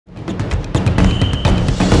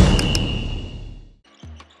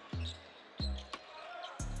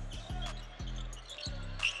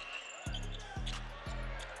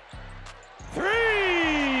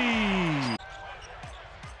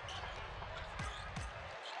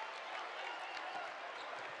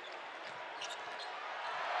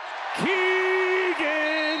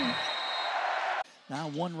Now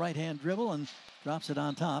one right-hand dribble and drops it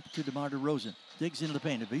on top to DeMar DeRozan. Digs into the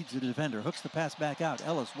paint, evades the defender, hooks the pass back out.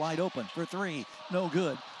 Ellis wide open for three, no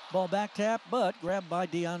good. Ball back tap, but grabbed by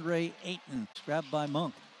DeAndre Ayton. Grabbed by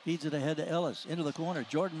Monk. Feeds it ahead to Ellis. Into the corner.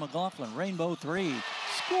 Jordan McLaughlin. Rainbow three.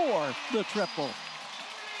 Score the triple.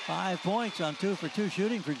 5 points on 2 for 2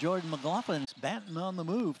 shooting for Jordan McLaughlin. Banton on the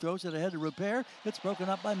move. Throws it ahead to Repair. It's broken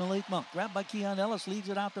up by Malik Monk. Grabbed by KEON Ellis. Leads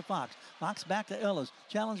it out to Fox. Fox back to Ellis.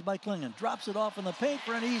 Challenged by Klingon. Drops it off in the paint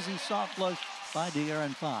for an easy soft flush by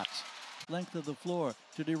De'Aaron Fox. Length of the floor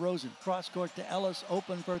to DeRozan. Cross court to Ellis.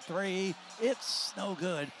 Open for three. It's no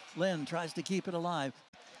good. Len tries to keep it alive.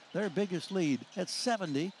 Their biggest lead at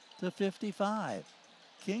 70-55.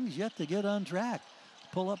 Kings yet to get on track.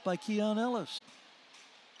 Pull up by KEON Ellis.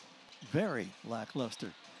 Very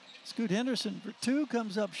lackluster. Scoot Henderson for two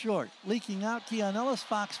comes up short. Leaking out KEON Ellis.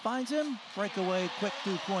 Fox finds him. Breakaway, quick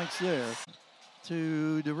 2 points there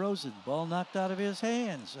to DeRozan. Ball knocked out of his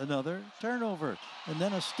hands. Another turnover. And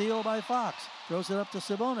then a steal by Fox. Throws it up to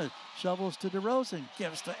Sabonis. Shovels to DeRozan.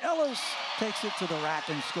 Gives to Ellis. Takes it to the rack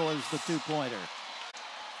and scores the 2-pointer.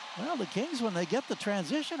 Well, the Kings, when they get the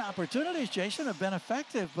transition opportunities, Jason, have been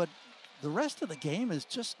effective, but the rest of the game has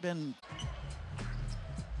just been...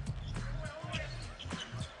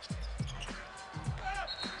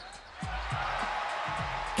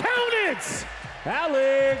 Count it!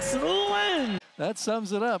 Alex Len! That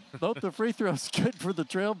sums it up. Both the free throws good for the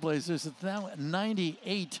Trailblazers. It's now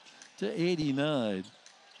 98-89.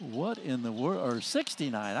 What in the world? Or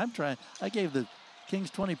 69. I gave the Kings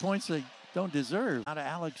 20 points they don't deserve. Out to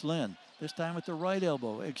Alex Len. This time with the right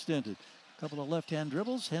elbow extended. A couple of left-hand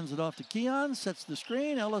dribbles. Hands it off to KEON. Sets the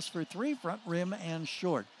screen. Ellis for three. Front rim and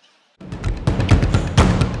short.